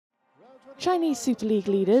Chinese Super League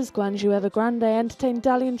leaders Guangzhou Evergrande entertained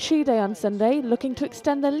Dalian Shide on Sunday, looking to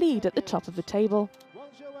extend their lead at the top of the table.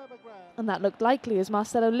 And that looked likely as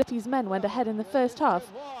Marcello Lippi's men went ahead in the first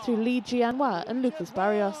half through Li Jianhua and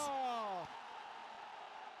Barrios.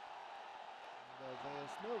 There's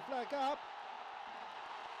no flag up,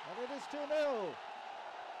 and it is 2-0.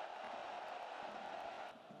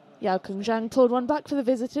 Yaokun Zhang pulled one back for the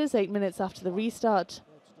visitors 8 minutes after the restart.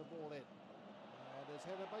 Puts the ball in, and it's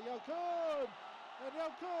headed by Yaokun, and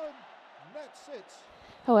Yaokun nets it.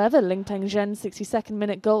 However, Linpeng Zhang's 62nd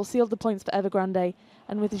minute goal sealed the points for Evergrande,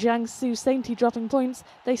 and with Jiangsu Sainty dropping points,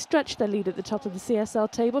 they stretched their lead at the top of the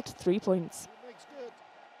CSL table to 3 points.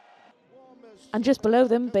 And just below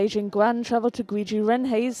them, Beijing Guoan travelled to Guizhou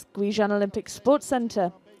Renhe's Guiyang Olympic Sports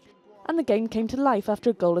Centre, and the game came to life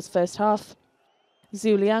after a goalless first half.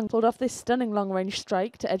 Liang pulled off this stunning long-range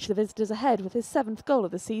strike to edge the visitors ahead with his 7th goal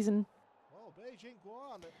of the season.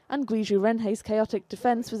 And Guizhou Renhe's chaotic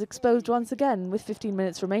defence was exposed once again with 15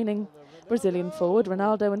 minutes remaining. Brazilian forward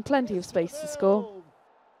Reinaldo and plenty of space to score.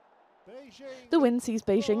 The win sees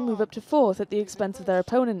Beijing move up to 4th at the expense of their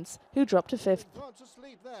opponents, who dropped to 5th.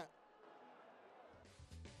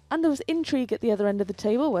 And there was intrigue at the other end of the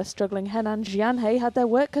table, where struggling Henan Jianhua had their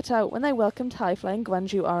work cut out when they welcomed high-flying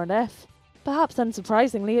Guangzhou R&F. Perhaps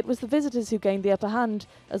unsurprisingly, it was the visitors who gained the upper hand,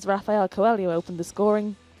 as Rafael Coelho opened the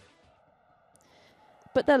scoring.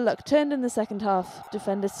 But their luck turned in the second half.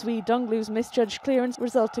 Defender Sui Donglu's misjudged clearance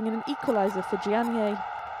resulting in an equaliser for Jianhua.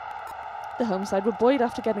 The home side were buoyed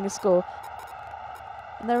after getting a score,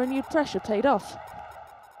 and their renewed pressure paid off.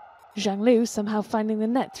 Zhang Lu somehow finding the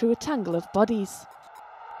net through a tangle of bodies.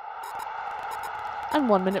 And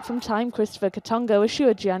 1 minute from time, Christopher Katongo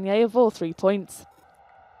assured Jianhua of all 3 points.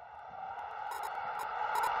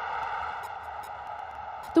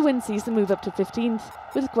 The win sees them move up to 15th,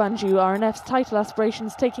 with Guangzhou R&F's title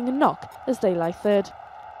aspirations taking a knock as they lie 3rd.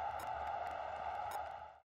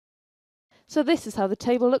 So this is how the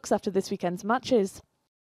table looks after this weekend's matches.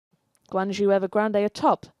 Guangzhou Evergrande are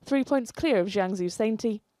top, 3 points clear of Jiangsu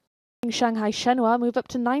Sainty. Shanghai Shenhua move up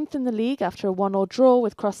to 9th in the league after a 1-1 draw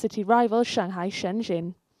with cross-city rival Shanghai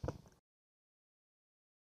Shenzhen.